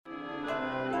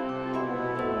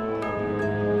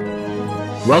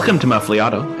Welcome to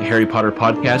Muffliato, a Harry Potter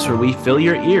podcast where we fill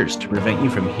your ears to prevent you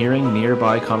from hearing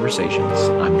nearby conversations.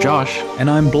 I'm Josh. And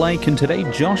I'm Blake, and today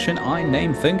Josh and I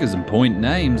name fingers and point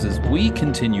names as we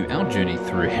continue our journey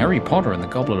through Harry Potter and the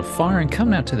Goblet of Fire and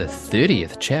come now to the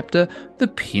 30th chapter, the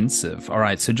Pensieve. All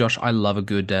right, so Josh, I love a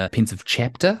good Pensieve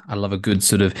chapter. I love a good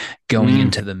sort of going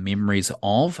into the memories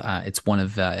of. It's one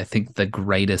of, I think, the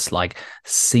greatest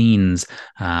scenes,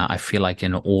 I feel like,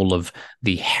 in all of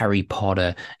the Harry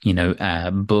Potter,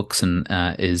 books, and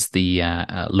is the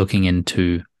looking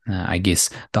into I guess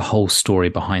the whole story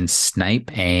behind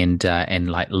Snape and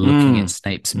looking at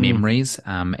Snape's memories.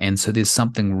 And so there's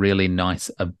something really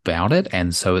nice about it.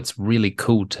 And so it's really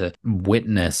cool to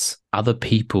witness other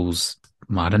people's,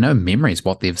 I don't know, memories,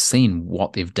 what they've seen,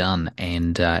 what they've done,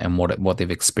 and what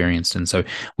they've experienced. And so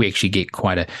we actually get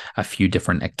quite a few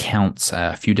different accounts,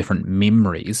 a few different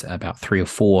memories, about 3 or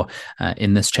 4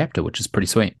 in this chapter, which is pretty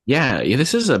sweet. Yeah,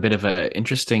 this is a bit of an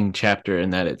interesting chapter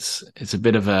in that it's a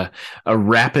bit of a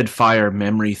rapid fire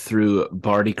memory through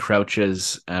Barty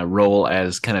Crouch's role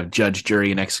as kind of judge,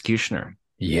 jury, and executioner.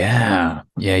 Yeah.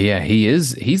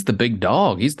 He's the big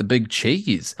dog. He's the big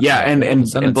cheese. Yeah,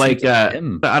 and Blake, I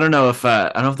don't know if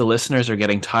the listeners are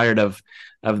getting tired of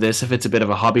this, if it's a bit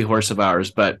of a hobby horse of ours,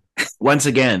 but once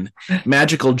again,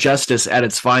 magical justice at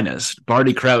its finest.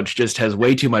 Barty Crouch just has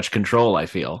way too much control, I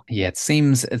feel. Yeah, it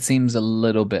seems a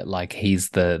little bit like he's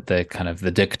the kind of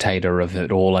the dictator of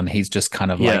it all, and he's just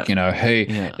kind of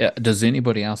hey, does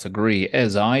anybody else agree,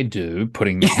 as I do,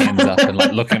 putting their hands up and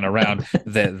looking around,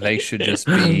 that they should just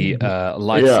be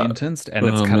life sentenced? And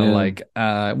it's kind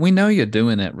of we know you're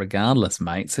doing it regardless,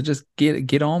 mate, so just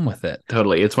get on with it.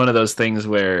 Totally. It's one of those things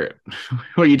where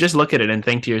you just look at it and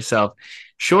think to yourself,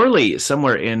 surely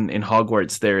somewhere in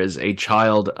Hogwarts there is a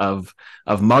child of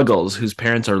muggles whose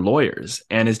parents are lawyers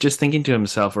and is just thinking to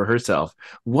himself or herself,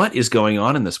 what is going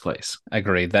on in this place? I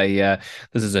agree. This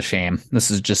is a sham.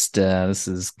 This is just this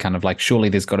is kind of like, surely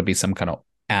there's got to be some kind of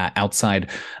outside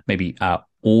maybe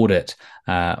audit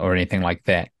or anything like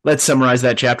that. Let's summarize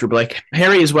that chapter, Blake.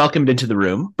 Harry is welcomed into the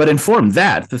room, but informed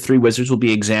that the 3 wizards will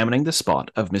be examining the spot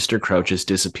of Mr. Crouch's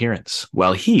disappearance,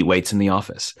 while he waits in the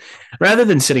office. Rather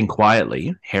than sitting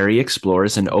quietly, Harry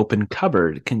explores an open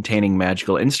cupboard containing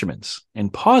magical instruments,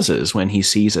 and pauses when he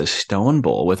sees a stone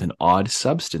bowl with an odd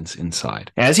substance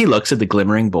inside. As he looks at the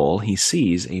glimmering bowl, he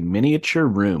sees a miniature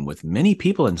room with many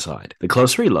people inside. The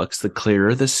closer he looks, the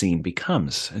clearer the scene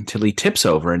becomes, until he tips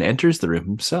over and enters the room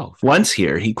himself. Once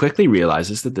here, he quickly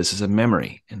realizes that this is a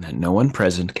memory, and that no one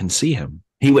present can see him.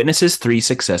 He witnesses 3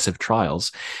 successive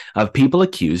trials of people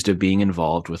accused of being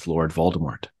involved with Lord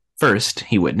Voldemort. First,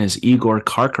 he witnessed Igor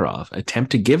Karkaroff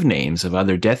attempt to give names of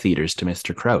other Death Eaters to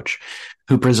Mr. Crouch,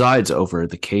 who presides over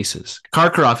the cases.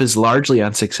 Karkaroff is largely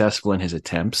unsuccessful in his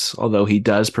attempts, although he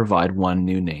does provide one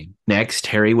new name. Next,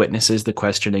 Harry witnesses the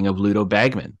questioning of Ludo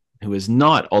Bagman, who is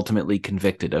not ultimately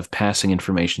convicted of passing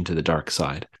information to the dark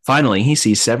side. Finally, he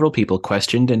sees several people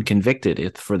questioned and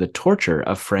convicted for the torture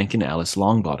of Frank and Alice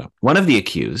Longbottom. One of the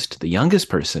accused, the youngest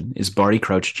person, is Barty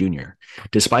Crouch Jr.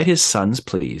 Despite his son's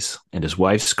pleas and his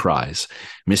wife's cries,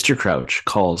 Mr. Crouch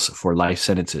calls for life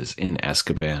sentences in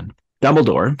Azkaban.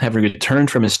 Dumbledore, having returned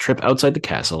from his trip outside the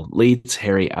castle, leads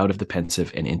Harry out of the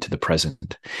Pensieve and into the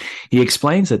present. He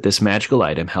explains that this magical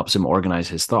item helps him organize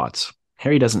his thoughts.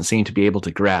 Harry doesn't seem to be able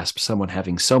to grasp someone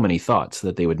having so many thoughts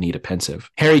that they would need a Pensieve.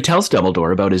 Harry tells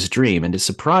Dumbledore about his dream and is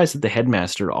surprised that the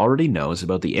headmaster already knows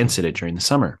about the incident during the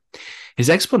summer. His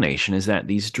explanation is that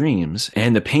these dreams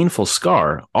and the painful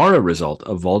scar are a result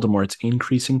of Voldemort's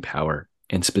increasing power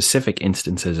and specific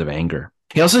instances of anger.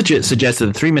 He also suggests that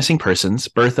the 3 missing persons,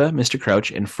 Bertha, Mr.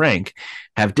 Crouch, and Frank,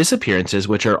 have disappearances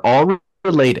which are all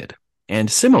related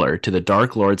and similar to the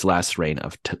Dark Lord's last reign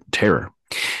of terror.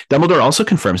 Dumbledore also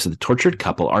confirms that the tortured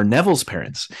couple are Neville's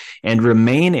parents and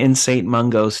remain in St.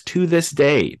 Mungo's to this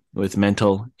day with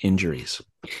mental injuries.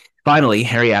 Finally,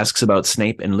 Harry asks about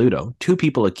Snape and Ludo, 2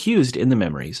 people accused in the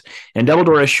memories, and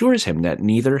Dumbledore assures him that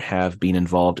neither have been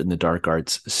involved in the dark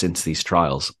arts since these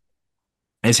trials.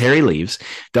 As Harry leaves,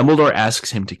 Dumbledore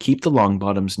asks him to keep the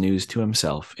Longbottom's news to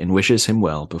himself and wishes him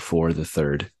well before the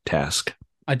 3rd task.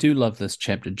 I do love this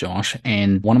chapter, Josh,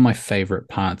 and one of my favorite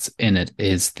parts in it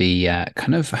is the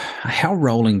kind of how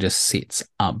Rowling just sets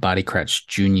up Barty Crouch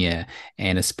Jr.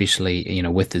 and especially,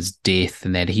 with his death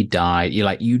and that he died.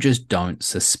 You just don't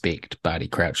suspect Barty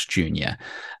Crouch Jr.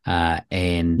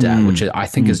 Which I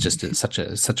think is just such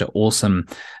an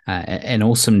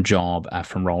awesome job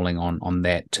from Rowling on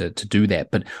that to do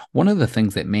that. But one of the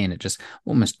things that, man, it just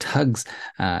almost tugs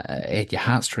at your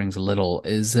heartstrings a little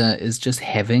is just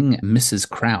having Mrs.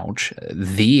 Crouch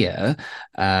there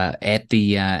at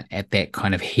that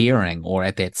kind of hearing or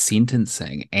at that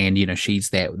sentencing, and she's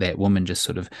that woman just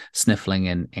sort of sniffling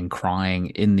and crying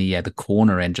in the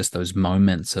corner, and just those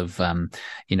moments of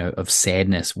of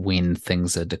sadness when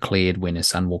things are declared, when his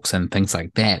son walks in, things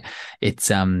like that.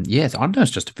 It's I don't know,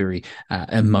 it's just a very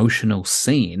emotional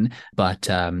scene, but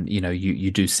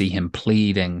you do see him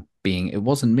pleading, being it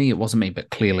wasn't me,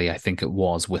 but clearly I think it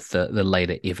was, with the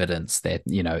later evidence that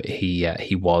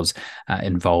he was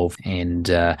involved, and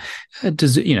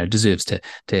deserves to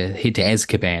head to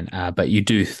Azkaban. But you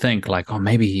do think like, oh,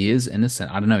 maybe he is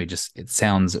innocent. I don't know. It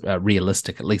sounds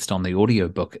realistic, at least on the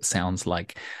audiobook. It sounds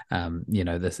like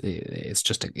he's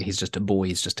just a boy,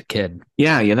 he's just a kid.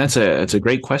 Yeah, that's a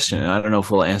great question. I don't know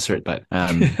if we'll answer it, but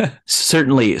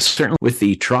certainly with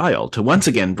the trial, to once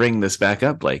again bring this back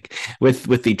up, like with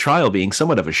the trial being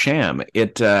somewhat of a sham,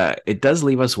 it does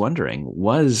leave us wondering,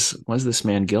 was this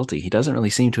man guilty? He doesn't really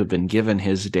seem to have been given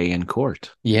his day in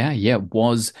court. Yeah.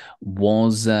 Was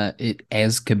it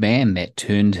Azkaban that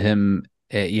turned him,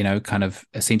 kind of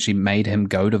essentially made him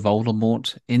go to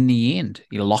Voldemort in the end?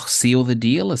 Seal the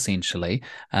deal, essentially,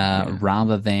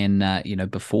 rather than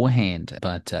beforehand.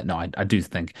 But no, I do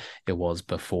think it was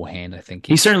beforehand. I think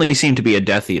he certainly seemed to be a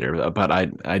Death Eater, but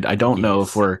I don't know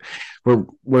if we're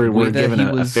given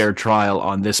a fair trial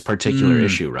on this particular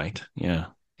issue, right? Yeah.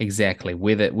 Exactly,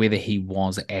 whether he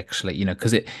was actually,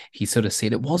 because he sort of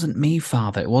said, it wasn't me,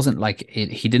 Father. It wasn't like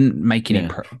he didn't make any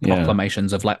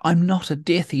proclamations of like, I'm not a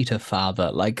Death Eater,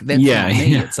 Father. Like, that's not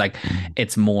me. It's like,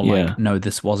 it's more like, no,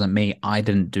 this wasn't me. I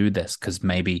didn't do this. Because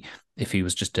maybe if he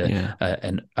was just a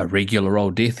regular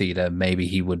old Death Eater, maybe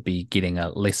he would be getting a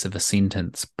less of a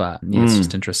sentence. But it's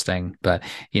just interesting. But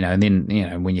and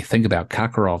then when you think about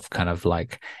Karkaroff kind of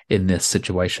like in this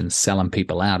situation selling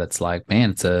people out, it's like,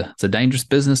 man, it's a dangerous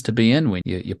business to be in when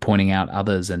you're pointing out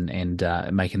others and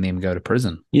making them go to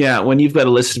prison. Yeah, when you've got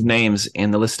a list of names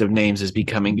and the list of names is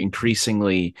becoming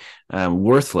increasingly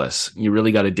worthless, you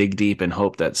really got to dig deep and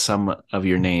hope that some of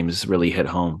your names really hit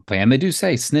home. And they do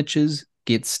say snitches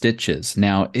get stitches.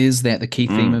 Now, is that the key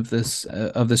theme of this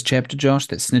chapter, Josh?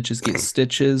 That snitches get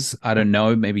stitches? I don't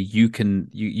know. Maybe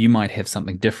you might have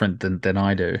something different than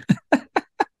I do.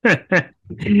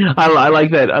 I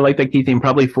like that. I like that key theme,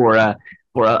 probably for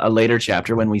a later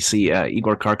chapter when we see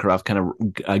Igor Karkaroff kind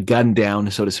of gunned down,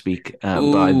 so to speak,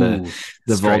 by the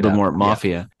Voldemort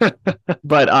Mafia. Yeah.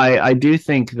 But I do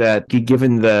think that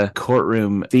given the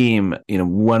courtroom theme,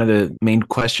 one of the main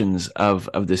questions of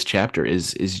this chapter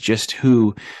is just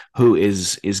who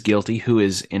is guilty, who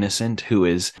is innocent, who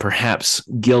is perhaps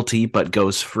guilty but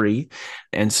goes free.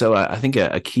 And so I think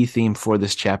a key theme for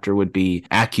this chapter would be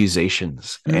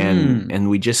accusations. And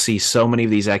we just see so many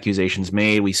of these accusations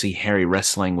made. We see Harry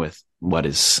wrestling with what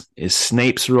is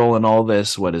Snape's role in all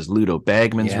this, what is Ludo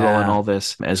Bagman's role in all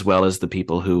this, as well as the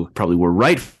people who probably were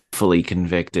rightfully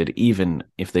convicted, even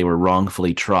if they were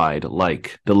wrongfully tried,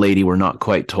 like the lady we're not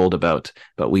quite told about,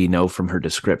 but we know from her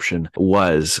description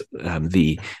was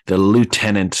the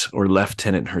lieutenant or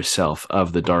lieutenant herself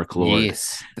of the Dark Lord.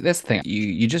 Yes, that's the thing.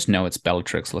 You just know it's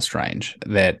Bellatrix Lestrange.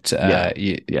 That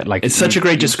like it's such a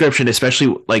great description,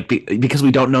 especially like because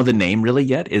we don't know the name really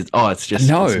yet. It's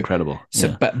incredible.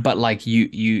 So, but like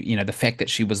the fact that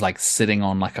she was like sitting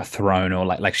on like a throne, or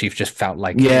like she just felt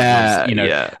like you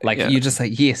just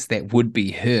like, yes, that would be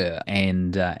her,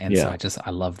 and so I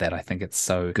love that. I think it's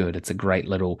so good. It's a great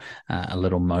little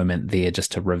moment there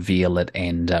just to reveal it,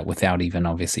 and without even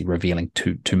obviously revealing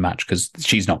too much, because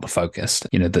she's not the focus.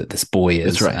 That this boy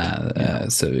is. That's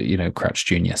right. So Crouch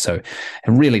Jr. So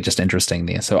really just interesting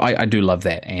there. So I do love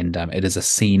that, and it is a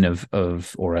scene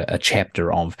of or a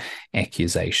chapter of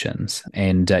accusations,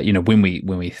 and when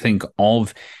we think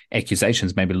of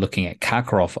accusations, maybe looking at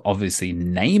Karkaroff, obviously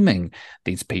naming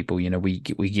these people, we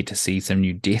get to see some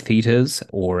new Death Eaters,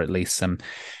 or at least some.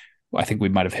 I think we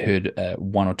might have heard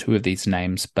one or two of these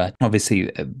names, but obviously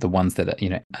the ones that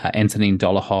are, Antonin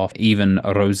Dolohov, even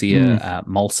Rosier,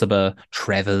 Mulciber,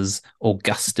 Travers,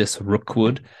 Augustus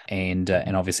Rookwood, and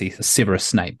obviously Severus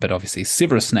Snape. But obviously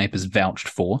Severus Snape is vouched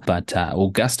for, but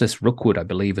Augustus Rookwood, I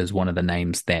believe, is one of the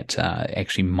names that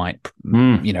actually might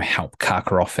help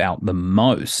Karkaroff out the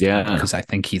most. Yeah, because I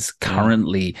think he's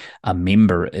currently a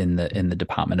member in the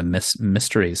Department of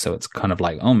Mysteries. So it's kind of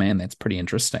like, oh man, that's pretty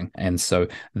interesting. And so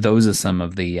those are some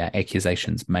of the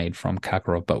accusations made from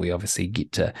Karkaroff, but we obviously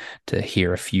get to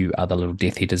hear a few other little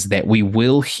Death Eaters that we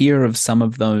will hear of some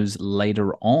of those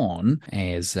later on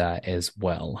as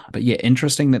well. But yeah,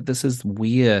 interesting that this is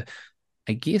where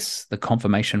I guess the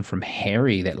confirmation from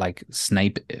Harry that like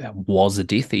Snape was a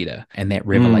Death Eater and that Mm.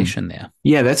 revelation there.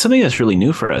 Yeah, that's something that's really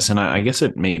new for us, and I guess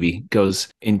it maybe goes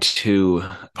into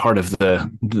part of the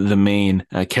main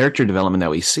character development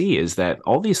that we see is that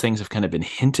all these things have kind of been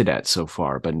hinted at so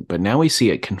far, but now we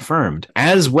see it confirmed,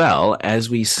 as well as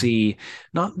we see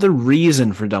not the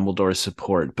reason for Dumbledore's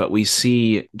support, but we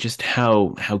see just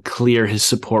how clear his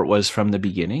support was from the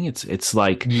beginning. It's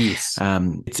like Yes.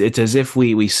 it's as if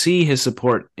we see his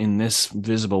support in this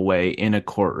visible way in a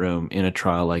courtroom in a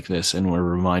trial like this, and we're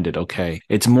reminded, okay,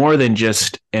 it's more than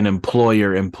just an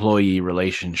employer-employee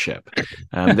relationship.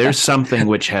 There's something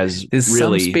which has There's some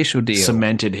really special deal.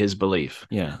 cemented his belief.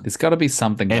 Yeah, There's got to be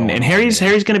something going and on Harry's there.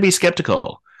 Harry's going to be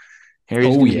skeptical. Harry's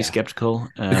going to be skeptical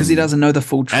because he doesn't know the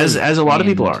full truth, as a lot of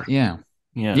people are. Yeah.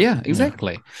 Yeah. Yeah,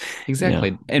 exactly. Exactly.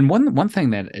 Yeah. And one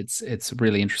thing that it's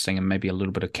really interesting, and maybe a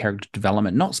little bit of character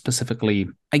development, not specifically,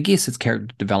 I guess it's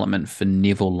character development for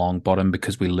Neville Longbottom,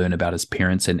 because we learn about his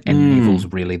parents, and Neville's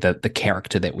really the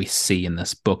character that we see in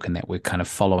this book and that we're kind of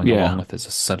following along with as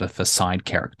a sort of a side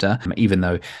character, even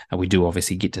though we do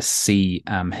obviously get to see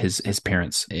his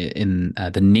parents in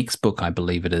the next book, I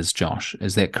believe it is, Josh.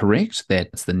 Is that correct?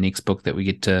 That's the next book that we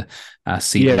get to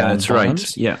see. Yeah, that's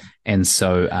right. Yeah. And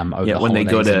so over when they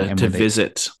go to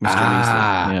visit Mr.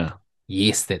 Weasley. Yeah.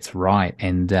 Yes, that's right.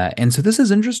 And so this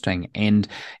is interesting. And,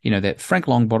 that Frank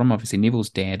Longbottom, obviously Neville's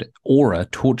dad, Aura,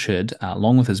 tortured,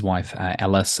 along with his wife,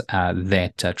 Alice,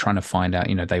 trying to find out,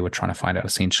 they were trying to find out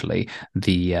essentially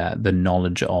the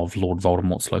knowledge of Lord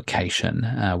Voldemort's location,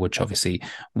 which obviously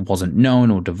wasn't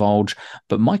known or divulged.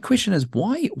 But my question is,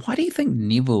 why do you think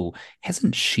Neville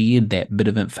hasn't shared that bit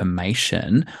of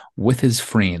information with his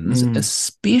friends,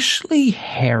 especially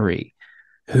Harry,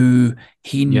 who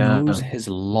he knows has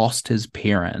lost his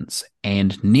parents,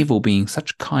 and Neville being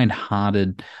such a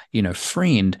kind-hearted,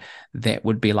 friend, that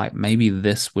would be like, maybe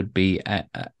this would be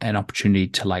an opportunity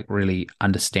to like really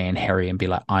understand Harry and be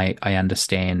like, I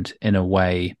understand in a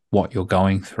way what you're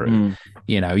going through.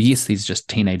 Yes, these just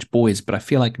teenage boys, but I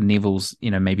feel like Neville's,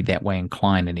 maybe that way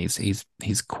inclined, and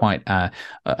he's quite a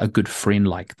good friend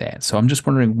like that. So I'm just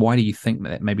wondering, why do you think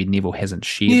that maybe Neville hasn't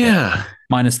shared that?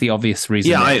 Minus the obvious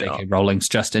reason that J.K. Rowling's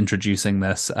just introducing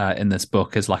this in this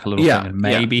book as like a little thing, and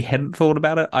maybe hadn't thought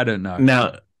about it. I don't know.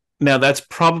 Now that's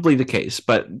probably the case,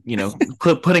 but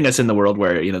putting us in the world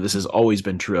where this has always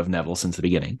been true of Neville since the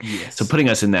beginning. Yes. So putting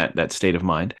us in that state of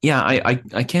mind. Yeah,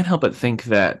 I can't help but think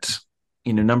that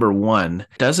number one,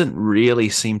 doesn't really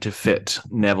seem to fit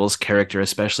Neville's character,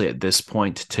 especially at this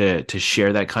point, to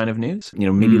share that kind of news.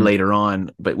 Maybe later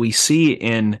on, but we see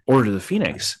in Order of the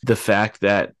Phoenix the fact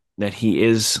that he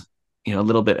is a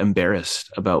little bit embarrassed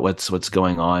about what's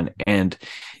going on, and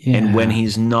when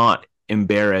he's not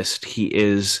embarrassed, he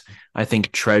is, I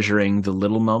think, treasuring the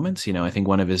little moments. I think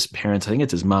one of his parents, I think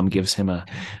it's his mom, gives him a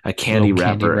candy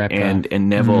wrapper, and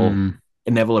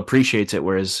Neville appreciates it,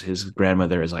 whereas his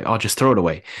grandmother is like, "Oh, just throw it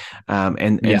away."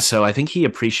 And so I think he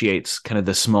appreciates kind of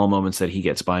the small moments that he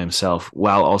gets by himself,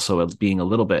 while also being a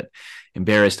little bit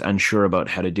embarrassed, unsure about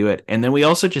how to do it. And then we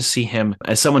also just see him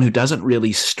as someone who doesn't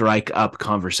really strike up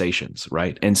conversations,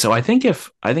 right? And so I think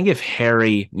if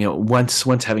Harry, once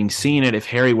having seen it, if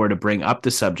Harry were to bring up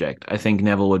the subject, I think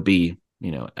Neville would be,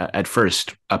 at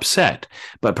first upset,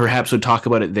 but perhaps would talk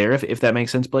about it there, if that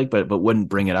makes sense, Blake, but wouldn't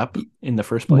bring it up in the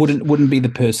first place. Wouldn't be the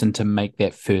person to make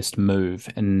that first move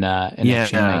and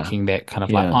actually making that kind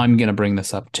of like, I'm going to bring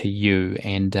this up to you.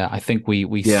 And I think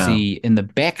we see in the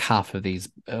back half of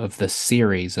the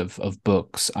series of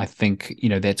books, I think,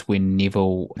 that's when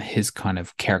Neville, his kind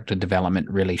of character development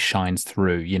really shines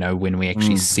through, when we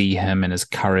actually see him and his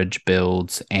courage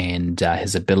builds and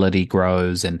his ability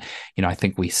grows. And, I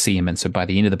think we see him. And so by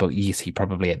the end of the book, yes, he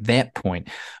probably at that point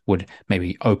would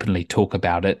maybe openly talk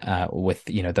about it with,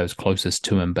 those closest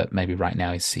to him. But maybe right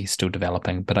now he's still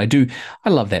developing. But I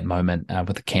love that moment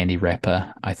with the candy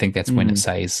wrapper. I think that's when it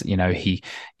says,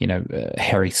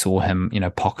 Harry saw him,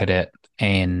 pocket it.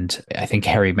 And I think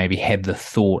Harry maybe had the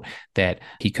thought that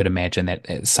he could imagine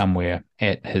that somewhere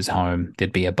at his home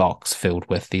there'd be a box filled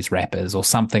with these wrappers or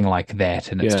something like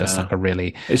that. And it's just like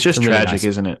it's just tragic, nice,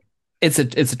 isn't it? It's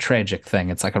a tragic thing.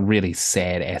 It's like a really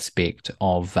sad aspect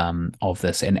of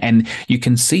this, and you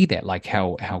can see that, like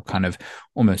how kind of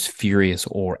almost furious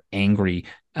or angry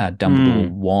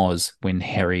Dumbledore was when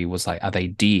Harry was like, "Are they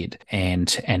dead?" And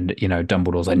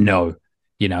Dumbledore's like, "No,"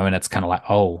 and it's kind of like,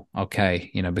 "Oh, okay,"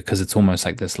 because it's almost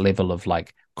like this level of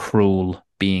like cruel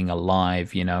being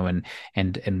alive, and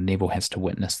Neville has to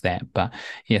witness that. But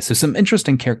yeah, so some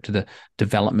interesting character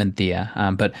development there.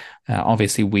 But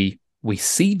obviously we we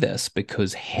see this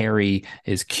because Harry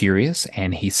is curious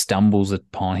and he stumbles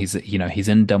upon he's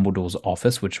in Dumbledore's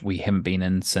office, which we haven't been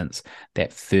in since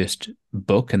that first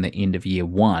book in the end of year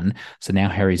one. So now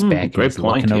Harry's back and Great he's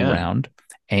point. looking Yeah. around.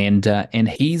 And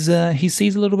he sees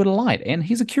a little bit of light, and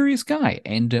he's a curious guy,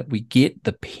 and we get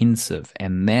the Pensieve,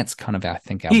 and that's kind of I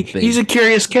think our He's a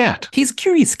curious cat. he's a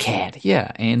curious cat,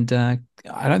 yeah, and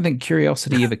I don't think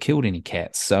curiosity ever killed any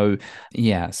cats, so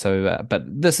yeah, but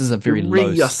this is a very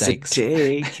low stakes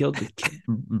Curiosity killed the cat.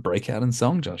 breakout in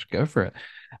song, Josh, go for it.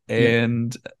 Yeah.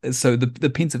 And so the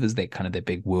Pensieve is that kind of that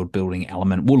big world building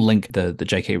element. We'll link the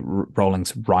J.K.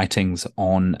 Rowling's writings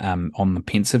on the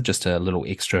Pensieve, just a little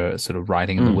extra sort of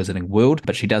writing in the wizarding world.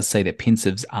 But she does say that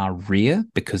Pensieves are rare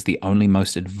because the only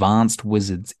most advanced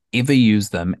wizards ever use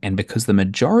them, and because the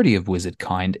majority of wizard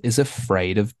kind is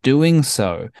afraid of doing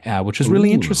so, which is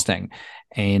really interesting.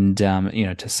 And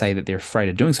to say that they're afraid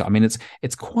of doing so, I mean,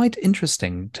 it's quite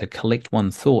interesting to collect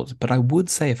one's thoughts. But I would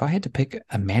say if I had to pick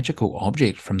a magical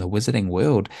object from the wizarding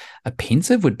world, a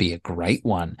Pensieve would be a great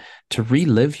one to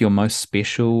relive your most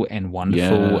special and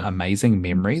wonderful, amazing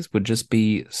memories. Would just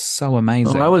be so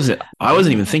amazing. Oh, I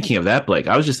wasn't even thinking of that, Blake.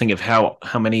 I was just thinking of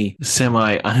how many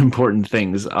semi unimportant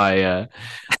things I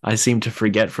seem to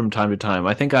forget from time to time.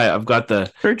 I think I've got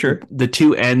the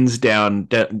two ends down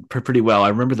pretty well. I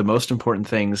remember the most important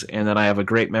things, and then I have a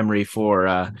great memory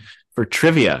for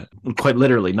trivia, quite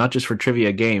literally, not just for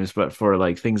trivia games, but for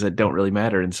like things that don't really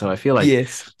matter. And so I feel like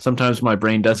sometimes my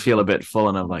brain does feel a bit full,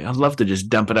 and I'm like, I'd love to just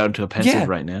dump it out into a Pensieve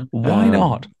right now. Why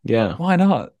not? Yeah. Why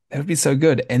not? That would be so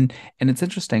good. And it's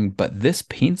interesting, but this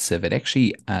Pensieve, it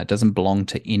actually doesn't belong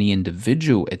to any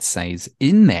individual. It says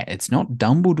in that it's not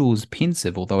Dumbledore's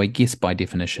Pensieve, although I guess by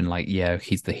definition, like, yeah,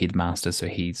 he's the headmaster, so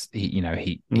he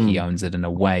owns it in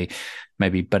a way,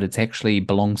 maybe, but it actually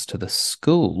belongs to the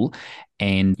school.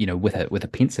 And with a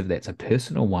Pensieve that's a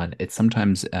personal one, it's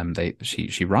sometimes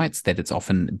she writes that it's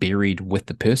often buried with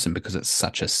the person because it's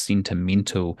such a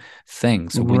sentimental thing.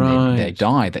 So when they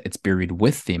die, that it's buried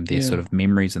with them, their sort of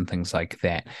memories and things like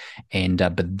that. And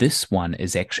but this one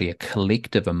is actually a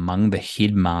collective among the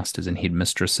headmasters and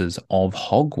headmistresses of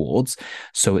Hogwarts.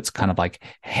 So it's kind of like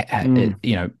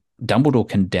Dumbledore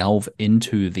can delve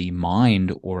into the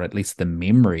mind, or at least the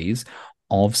memories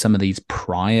of some of these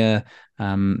prior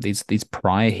these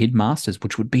prior headmasters,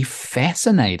 which would be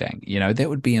fascinating. That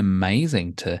would be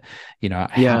amazing to,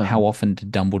 how often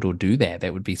did Dumbledore do that?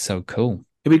 That would be so cool.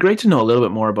 It'd be great to know a little bit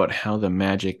more about how the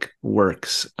magic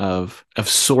works of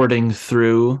sorting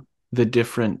through the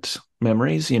different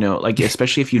memories, like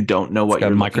especially if you don't know what you're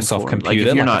Microsoft looking for. computer, like if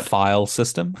you're like not a file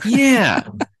system. Yeah.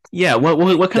 Yeah, what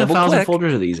kind of files and click.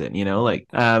 folders are these in?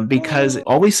 Because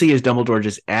all we see is Dumbledore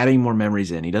just adding more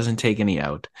memories in. He doesn't take any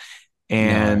out.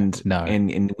 And No.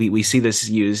 and we see this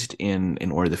used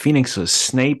in Order of the Phoenix. So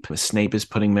Snape is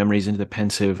putting memories into the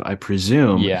Pensieve. I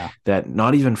presume that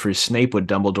not even for Snape would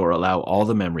Dumbledore allow all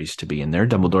the memories to be in there.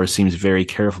 Dumbledore seems very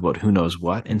careful about who knows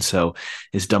what. And so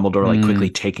is Dumbledore like quickly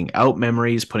taking out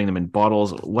memories, putting them in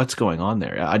bottles? What's going on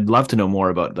there? I'd love to know more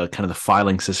about the kind of the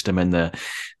filing system and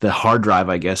the hard drive,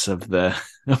 I guess, of the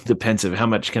Pensieve. How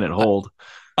much can it hold?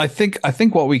 I think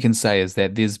what we can say is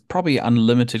that there's probably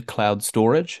unlimited cloud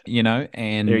storage,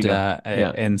 and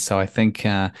and so I think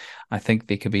there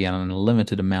could be an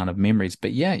unlimited amount of memories.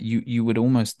 But yeah, you would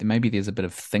almost, maybe there's a bit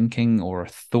of thinking or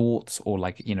thoughts, or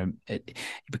like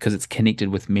because it's connected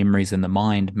with memories in the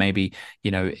mind. Maybe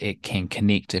it can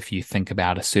connect if you think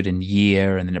about a certain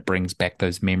year, and then it brings back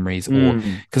those memories. Or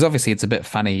because obviously it's a bit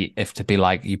funny if to be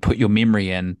like you put your memory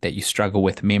in that you struggle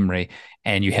with memory,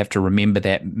 and you have to remember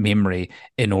that memory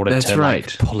in order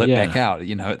to pull it back out.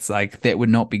 It's like that would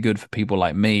not be good for people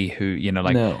like me who,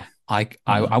 No. I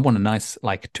want a nice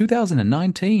like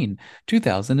 2019,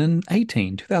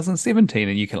 2018, 2017,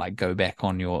 and you can like go back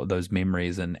on those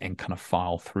memories and kind of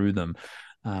file through them.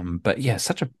 But yeah,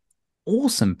 such a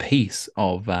awesome piece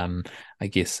of I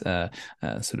guess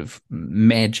sort of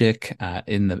magic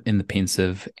in the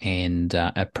Pensieve, and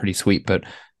pretty sweet. But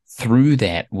through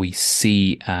that, we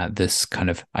see this kind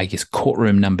of, I guess,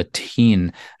 courtroom number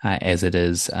 10, as it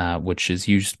is, which is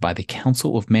used by the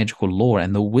Council of Magical Law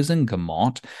and the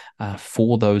Wizengamot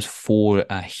for those 4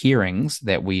 hearings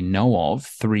that we know of,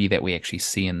 3 that we actually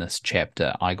see in this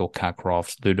chapter: Igor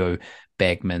Karkaroff's, Ludo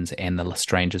Bagman's, and the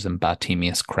Lestranges and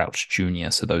Bartemius Crouch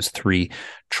Jr. So those 3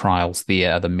 trials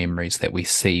there are the memories that we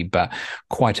see, but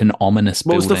quite an ominous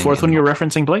What was the 4th one you're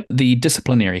referencing, Blake? The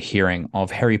disciplinary hearing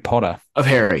of Harry Potter. Of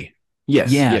Harry.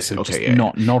 Yes. Yeah, Yes. so Okay. just Yeah.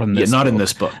 not in Yeah. this Not in book,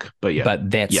 this book, but yeah.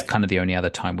 but that's Yeah. kind of the only other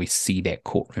time we see that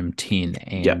courtroom 10,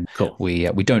 Yeah. and Cool.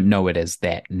 we don't know it as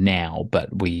that now, but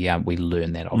we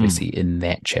learn that obviously in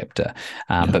that chapter.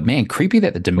 Yeah. But man, creepy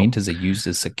that the Cool. Dementors are used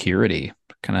as security.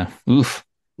 Kind of oof,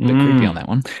 bit creepy on Mm. that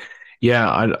one.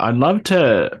 Yeah, I'd love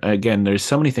to. Again, there's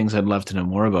so many things I'd love to know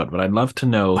more about, but I'd love to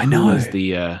know I know.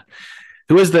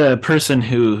 who was the person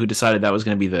who decided that was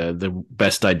going to be the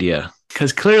best idea.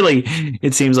 Because clearly,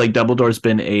 it seems like Dumbledore's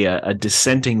been a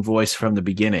dissenting voice from the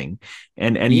beginning,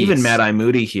 and even Mad Yes. Eye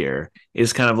Moody here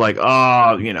is kind of like, oh,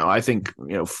 I think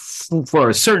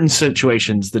for certain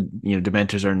situations the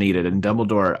Dementors are needed, and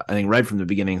Dumbledore, I think right from the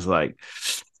beginning is like,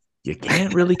 you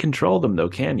can't really control them though,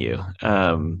 can you?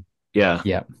 Yeah.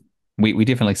 Yeah. We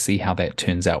definitely see how that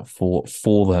turns out for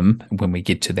them when we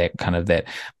get to that kind of that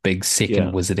big second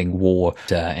Yeah. Wizarding War,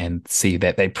 and see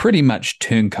that they pretty much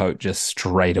turncoat just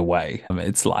straight away. I mean,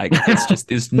 it's like it's just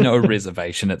there's no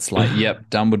reservation. It's like, yep,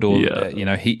 Dumbledore,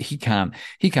 Yeah.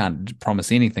 he can't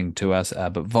promise anything to us,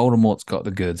 but Voldemort's got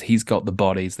the goods. He's got the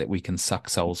bodies that we can suck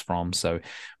souls from, so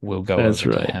we'll go That's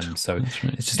over to right. him. So That's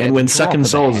right. it's just And at the when drop sucking of the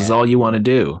souls is hat. all you want to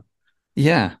do,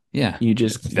 Yeah, yeah. you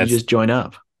That's just join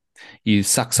up. you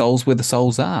suck souls where the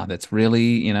souls are. That's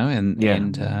really, and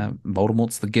Yeah.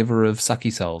 Voldemort's the giver of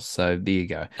sucky souls. So there you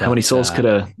go. How many But souls could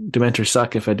a Dementor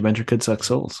suck if a Dementor could suck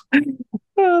souls?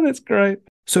 oh, that's great.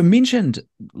 So mentioned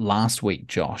last week,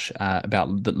 Josh,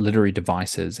 about the literary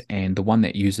devices, and the one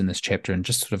that used in this chapter, and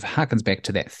just sort of harkens back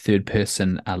to that third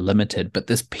person limited. But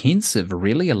this Pensieve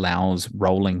really allows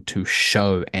Rowling to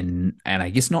show and I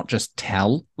guess not just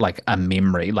tell like a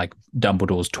memory, like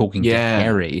Dumbledore's talking to Yeah.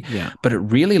 Harry, Yeah. but it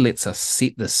really lets us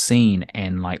set the scene,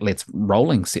 and like lets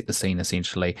Rowling set the scene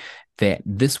essentially, that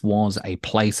this was a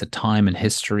place, a time in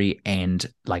history, and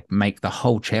like make the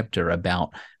whole chapter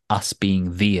about us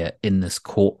being there in this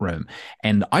courtroom.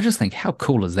 And I just think, how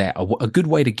cool is that? A good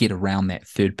way to get around that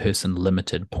third person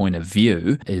limited point of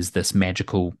view is this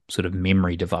magical sort of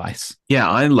memory device. Yeah,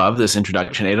 I love this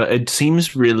introduction. It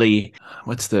seems really,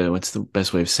 what's the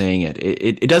best way of saying it?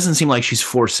 It doesn't seem like she's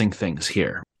forcing things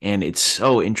here. And it's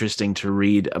so interesting to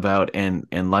read about, and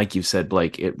like you said,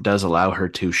 Blake, it does allow her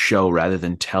to show rather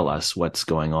than tell us what's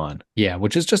going on. Yeah,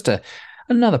 which is just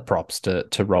another props to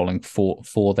Rowling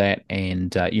for that.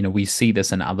 And we see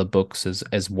this in other books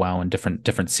as well, in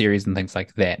different series and things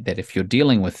like that, that if you're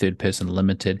dealing with third person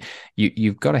limited,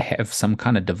 you've got to have some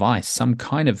kind of device, some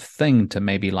kind of thing to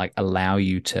maybe like allow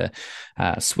you to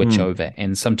switch over.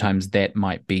 And sometimes that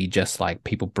might be just like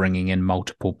people bringing in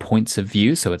multiple points of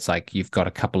view. So it's like you've got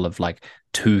a couple of like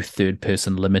two third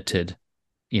person limited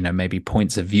maybe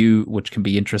points of view, which can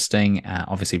be interesting.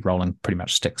 Obviously, Rowling pretty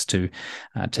much sticks to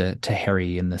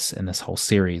Harry in this whole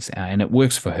series, and it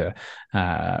works for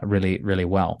her really, really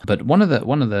well. But one of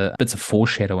the bits of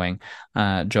foreshadowing,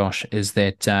 Josh, is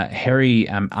that Harry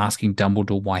asking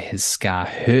Dumbledore why his scar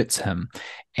hurts him.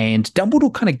 And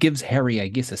Dumbledore kind of gives Harry, I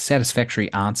guess, a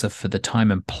satisfactory answer for the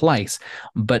time and place.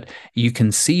 But you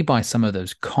can see by some of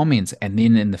those comments, and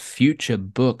then in the future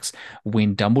books,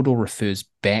 when Dumbledore refers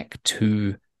back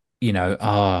to,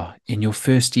 in your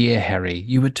first year, Harry,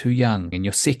 you were too young. In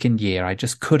your second year, I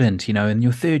just couldn't, in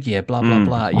your third year, blah, blah,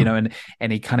 blah,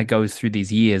 and he kind of goes through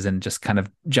these years and just kind of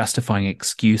justifying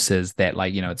excuses that,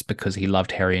 like, it's because he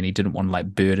loved Harry and he didn't want to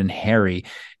like burden Harry.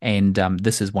 And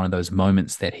this is one of those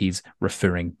moments that he's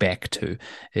referring back to,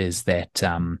 is that,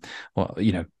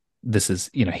 this is,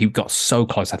 he got so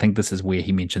close. I think this is where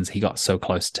he mentions he got so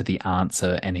close to the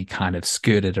answer and he kind of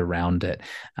skirted around it.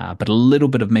 But a little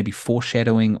bit of maybe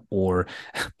foreshadowing or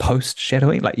post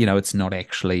shadowing, like, it's not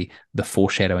actually the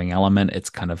foreshadowing element.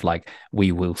 It's kind of like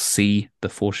we will see the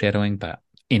foreshadowing. But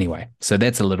anyway, so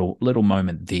that's a little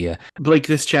moment there. Blake,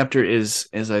 this chapter is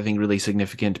I think really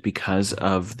significant because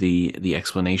of the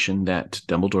explanation that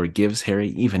Dumbledore gives Harry.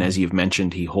 Even as you've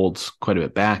mentioned, he holds quite a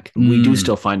bit back. We do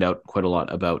still find out quite a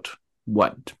lot about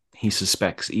what he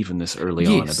suspects even this early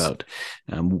on about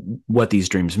what these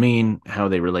dreams mean, how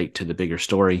they relate to the bigger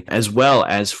story, as well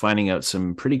as finding out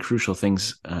some pretty crucial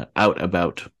things out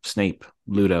about Snape,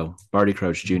 Ludo, Barty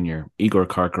Crouch Jr., Igor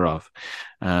Karkaroff,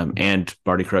 and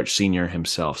Barty Crouch Sr.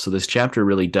 himself. So this chapter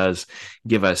really does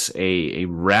give us a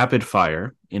rapid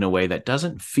fire in a way that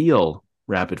doesn't feel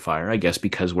rapid fire, I guess,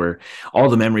 because all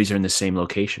the memories are in the same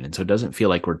location. And so it doesn't feel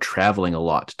like we're traveling a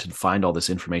lot to find all this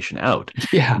information out.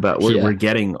 Yeah. But we're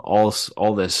getting all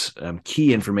this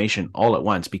key information all at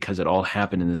once because it all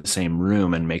happened in the same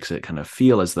room and makes it kind of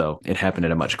feel as though it happened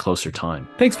at a much closer time.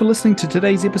 Thanks for listening to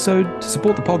today's episode. To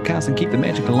support the podcast and keep the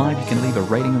magic alive, you can leave a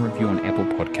rating and review on Apple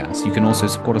Podcasts. You can also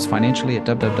support us financially at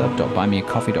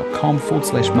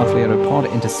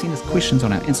www.buymeacoffee.com/muffliatopod and to send us questions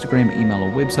on our Instagram, email,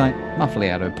 or website,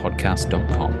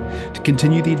 muffliatopodcast.com. To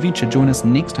continue the adventure, join us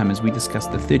next time as we discuss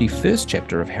the 31st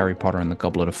chapter of Harry Potter and the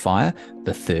Goblet of Fire,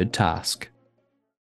 The Third Task.